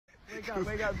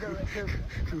wake up, go.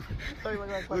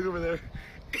 Look over there.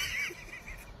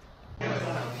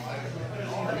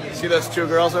 See those two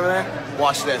girls over there?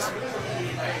 Watch this.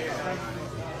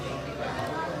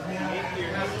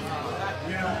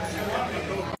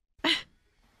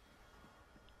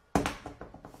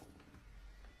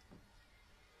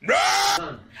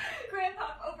 Grandpa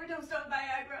overdosed on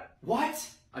Viagra. What?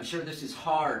 I'm sure this is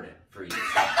hard for you.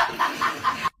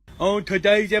 On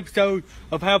today's episode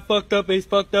of How Fucked Up is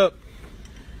Fucked Up.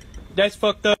 That's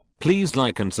fucked up. Please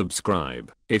like and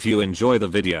subscribe if you enjoy the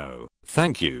video.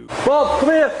 Thank you. Bob, come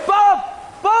here. Bob!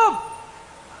 Bob!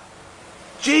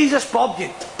 Jesus, Bob, you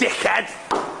dickhead!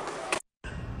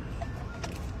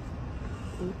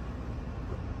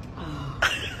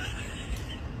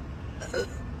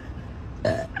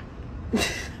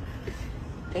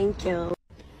 Thank you.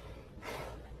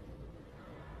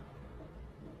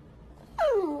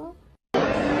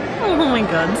 Oh my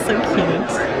god, so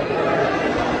cute.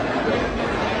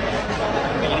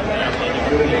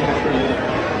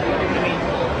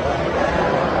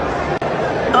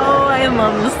 Oh, I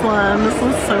love this one. This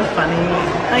is so funny.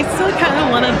 I still kind of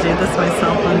want to do this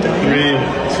myself one day.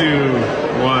 3, 2,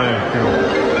 1,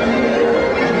 go.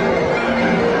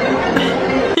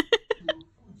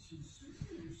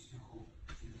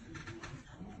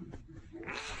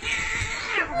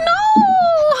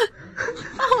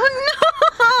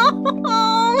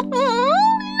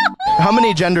 How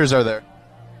many genders are there?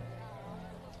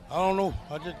 I don't know.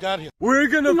 I just got here. We're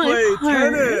gonna play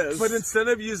heart. tennis, but instead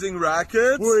of using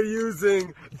rackets, we're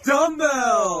using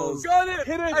dumbbells. Got it!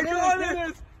 Hit it! I got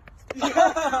it!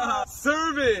 Yeah!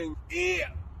 Serving!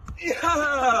 Yeah!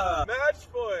 Yeah!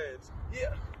 Match points!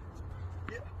 Yeah!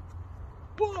 Yeah!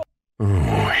 Whoa!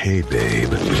 Oh, hey,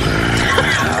 babe.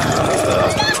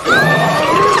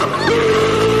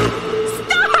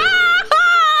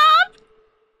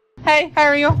 Hey, how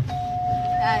are you?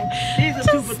 These are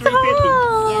 2 for $3.50.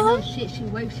 Yeah, no shit, she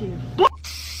works here. No.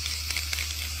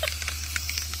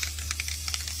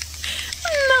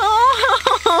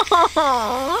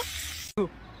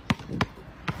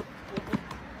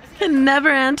 I can never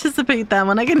anticipate that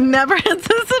one. I can never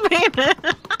anticipate it.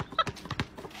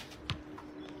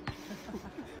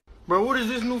 Bro, what is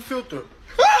this new filter?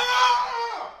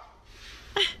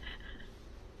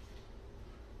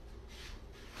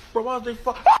 Bro, why is they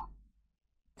fuck?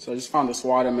 So I just found this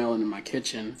watermelon in my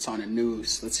kitchen. It's on the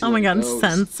news. Let's see. Oh my god, goes.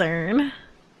 censored.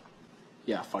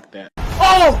 Yeah, fuck that.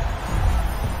 Oh!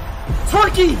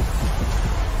 Turkey!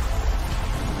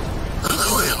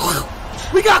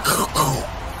 We got cockle!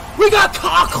 We got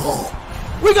cockle!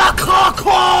 We got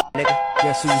cockle! Nigga,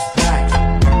 guess who's back?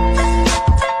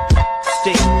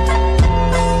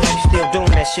 Still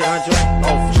doing that shit, Andre?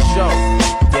 Oh, for sure.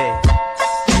 Yeah.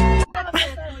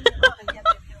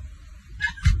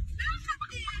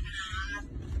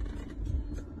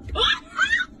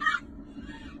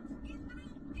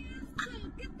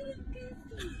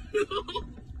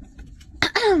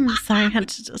 Sorry, I had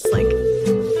to just like...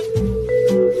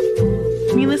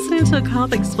 Me listening to a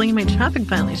cop explain my traffic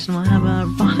violation while I have a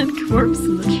rotted corpse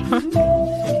in the trunk.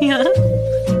 Yeah.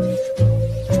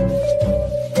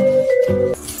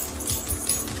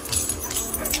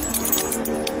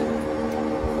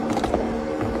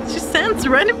 She stands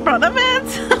right in front of it.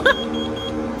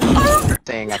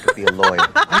 Saying I could be a lawyer.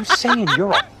 I'm saying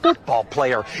you're a football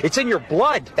player. It's in your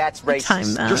blood. That's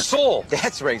racist. Your soul.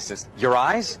 That's racist. Your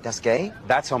eyes. That's gay.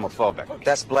 That's homophobic.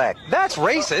 That's black. That's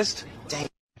racist. Dang.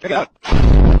 Pick it up.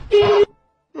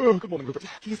 Oh, good morning, Rupert.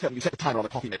 Please tell me you set the timer on the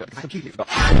coffee maker because I completely forgot.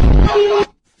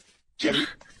 Cherry.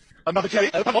 Another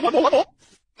cherry. Come on, one more.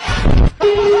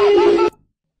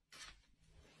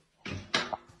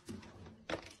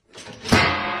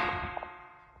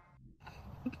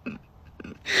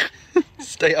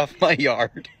 Stay off my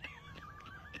yard.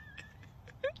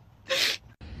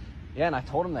 Yeah, and I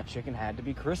told him that chicken had to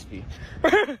be crispy.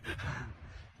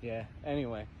 Yeah,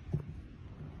 anyway.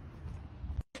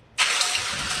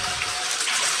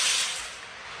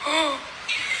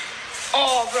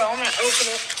 Oh, bro, I'm gonna open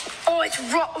it. Oh, it's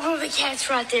raw. Oh, the cat's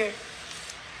right there.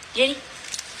 Jenny?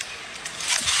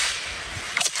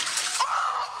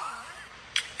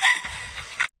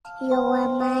 You are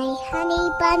my honey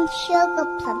bun, sugar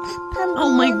plum, pumpkin.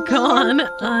 Oh my god.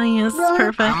 Yes,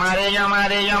 perfect. Amarillo,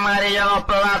 amarillo, amarillo,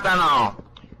 plátano.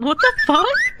 What the fuck?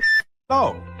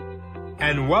 Hello,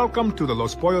 and welcome to the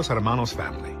Los Pollos Hermanos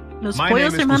family. Los My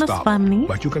Pollos name is Hermanos Gustavo, family?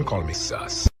 but you can call me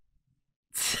Sus.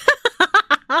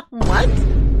 What?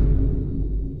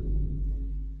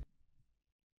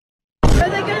 Where are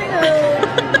they gonna go?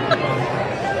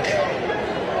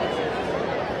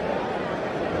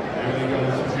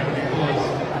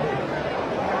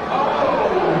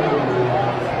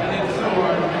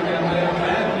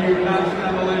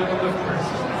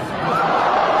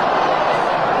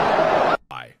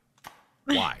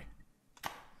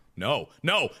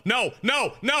 No!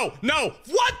 What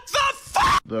the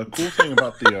fuck? The cool thing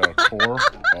about the core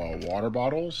water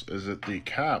bottles is that the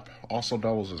cap also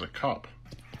doubles as a cup.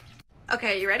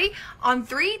 Okay, you ready? On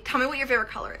 3, tell me what your favorite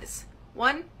color is.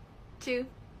 1, 2,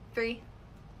 3.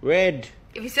 Red.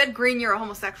 If you said green, you're a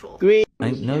homosexual. Green.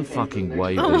 Ain't no fucking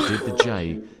way they did the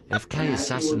JFK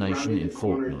assassination in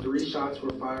Fortnite. 3 shots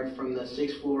were fired from the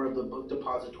 6th floor of the book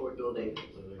depository building.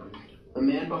 The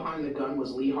man behind the gun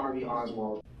was Lee Harvey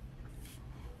Oswald.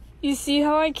 You see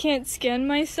how I can't scan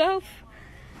myself?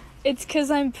 It's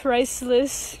because I'm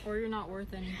priceless. Or you're not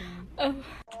worth anything.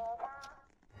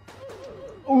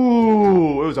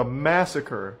 Ooh, it was a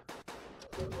massacre.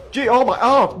 Gee, oh my,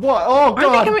 oh, what, oh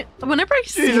god. Whenever I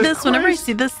see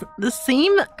this, the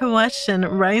same question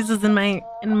rises in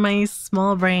my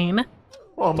small brain.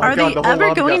 Oh my Are god, they the whole ever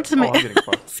lobby going got, to make?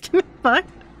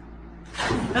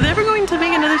 Are they ever going to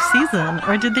make another season,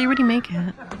 or did they already make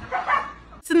it?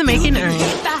 It's in the making,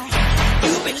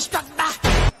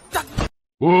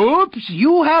 Oops,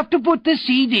 you have to put the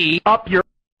CD up your...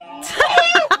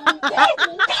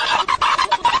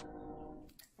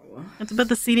 Have to put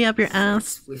the CD up your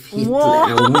ass.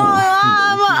 Whoa!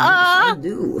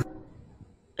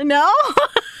 No?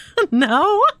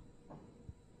 No?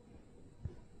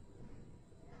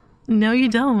 No, you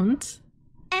don't.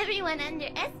 Everyone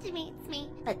underestimates me,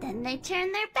 but then they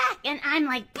turn their back and I'm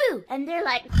like, boo! And they're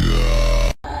like...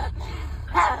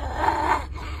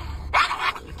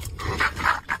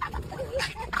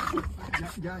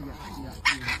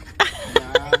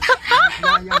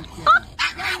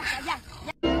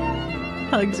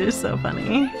 Hugs are so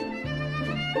funny.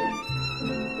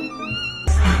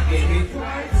 It's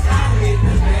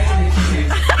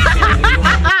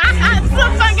so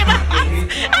fucking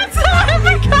It's so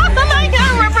epic. I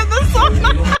can't remember the song.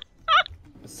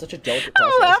 It's such a delicate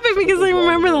I'm laughing because I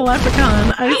remember the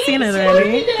leprechaun. I've seen it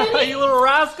already. You little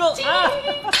rascal! Ah.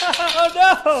 Oh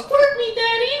no! Squirt me,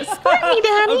 daddy! Squirt me,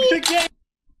 daddy!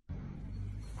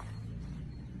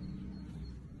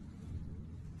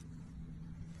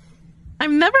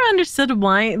 I've never understood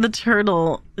why the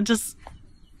turtle just,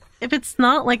 if it's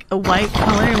not like a white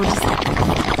color, it would just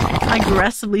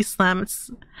aggressively slam its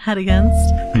head against.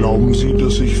 Glauben Sie,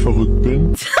 dass ich verrückt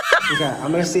bin? Okay,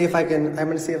 I'm gonna see if I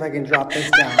can drop this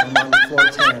down. I'm on floor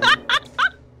 10.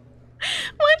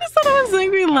 Why does that always make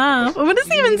me laugh? What does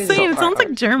he even say? It sounds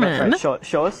like German. Right,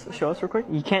 show us real quick.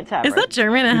 You can't tap. Is that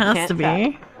German? It has to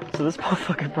be. So this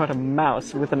motherfucker brought a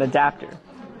mouse with an adapter.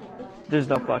 There's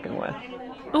no fucking way.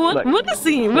 What is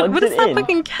he? What is that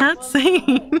fucking cat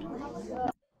saying?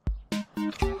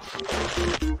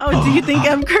 Oh, do you think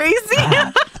I'm crazy?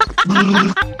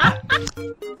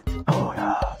 Oh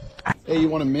yeah. Hey, you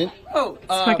want a mint? Oh, it's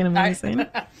fucking amazing.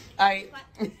 Ahí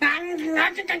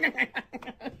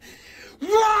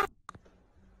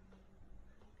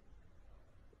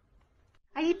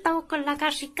estamos con la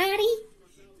cashikari.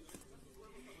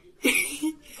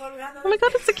 Oh my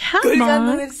god, it's a cat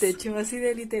Colgando box. del techo, así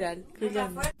de literal.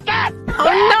 Colgando.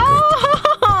 Oh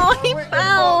no! He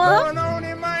fell!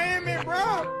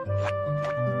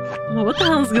 Well, what the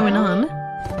hell is going on?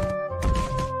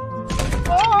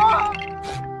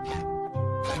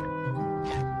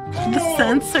 The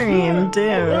censoring,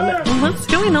 dude. What's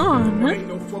going on? Ain't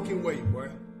no fucking way, boy.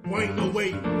 Why ain't no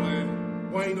way, boy?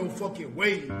 Why ain't no fucking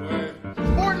way, boy?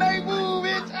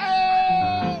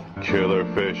 Killer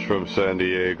fish from San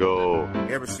Diego.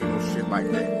 Ever seen no shit like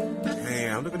that?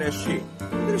 Damn, look at that shit.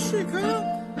 Look at that shit, cuz.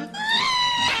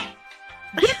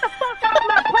 Get the fuck out of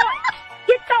my pot!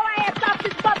 Get your ass off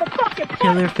this motherfucking pot!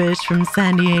 Killer fish from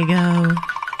San Diego.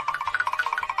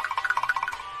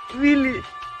 Really?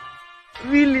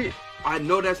 Really? I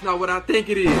know that's not what I think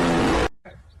it is.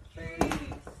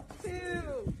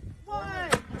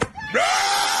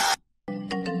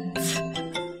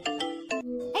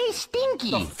 Hey,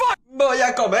 Stinky! The fuck? Voy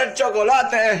a comer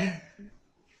chocolate.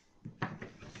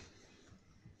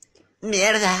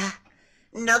 Mierda.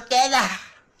 No queda.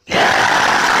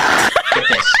 Get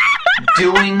this.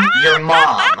 Doing your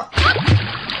mom.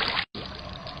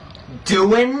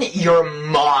 Doing your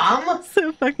mom?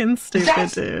 So fucking stupid,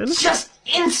 That's dude. just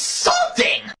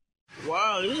insulting!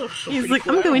 Wow, these are some He's pretty like,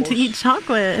 cool I'm going to animals. eat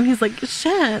chocolate. And he's like,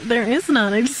 shit, there is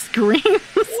none. I just screamed.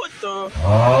 What the?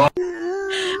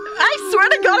 I swear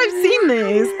to God, I've seen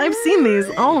these. I've seen these,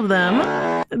 all of them.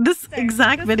 This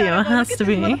exact video has to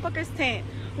be. Motherfucker's tent.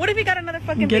 What if he got another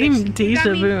fucking Getting bitch?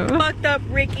 deja You got vu. me fucked up,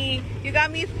 Ricky. You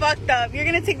got me fucked up. You're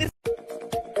gonna take this.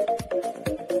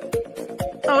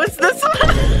 Oh, it's this one.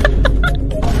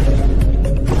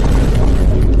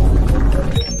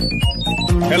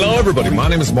 Hello, everybody. My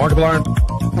name is Markiplier.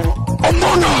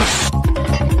 Among Us!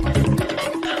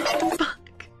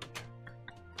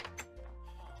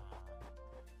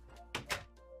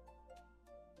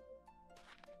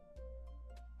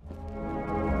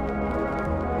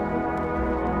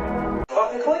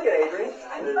 Click it, Adrian.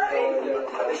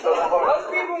 Most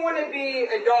people want to be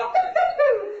a doctor.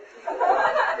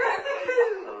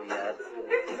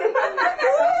 Some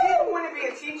people want to be a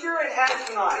teacher and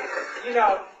astronaut. You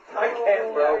know, I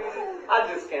can't, bro. I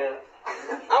just can't.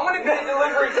 I want to be a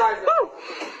delivery driver.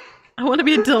 I want to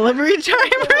be a delivery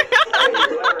driver.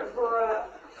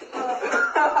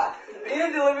 Being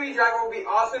a delivery driver will be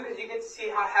awesome because you get to see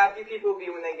how happy people will be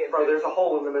when they get. Bro, there's a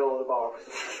hole in the middle of the box.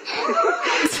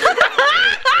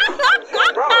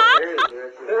 Bro,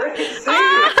 there is.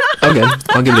 Okay,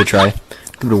 I'll give it a try.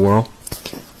 Give it a whirl.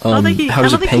 How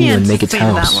does a penguin make its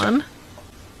house?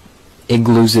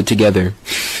 Igloos it together.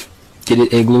 Get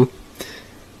it, igloo?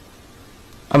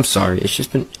 I'm sorry. It's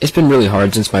been really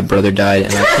hard since my brother died,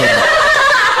 and I can't.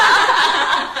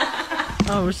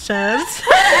 Oh shit!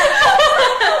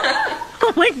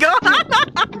 Oh my god!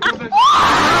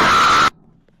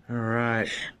 All right.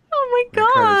 Oh my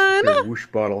god! Try this whoosh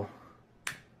bottle.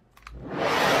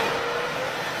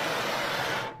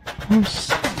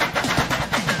 Whoosh.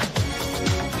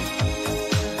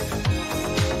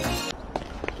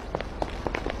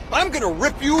 I'm gonna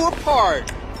rip you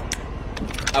apart.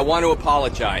 I want to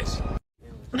apologize. Oh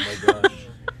my gosh.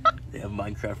 They have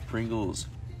Minecraft Pringles.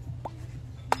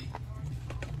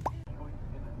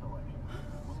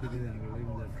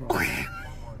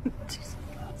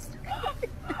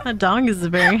 That dog is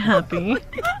very happy.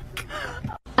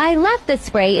 I left the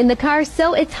spray in the car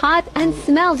so it's hot and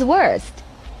smells worst.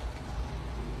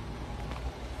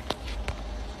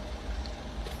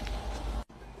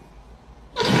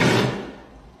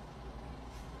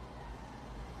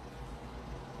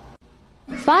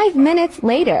 Five minutes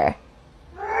later.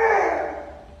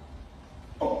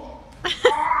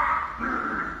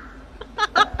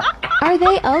 Are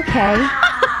they okay?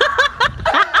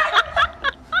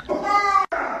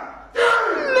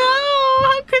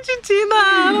 You do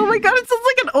that? Oh my god, it sounds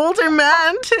like an older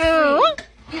man too.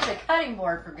 Use a cutting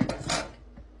board for goodness sake.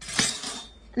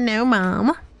 No,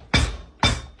 Mom.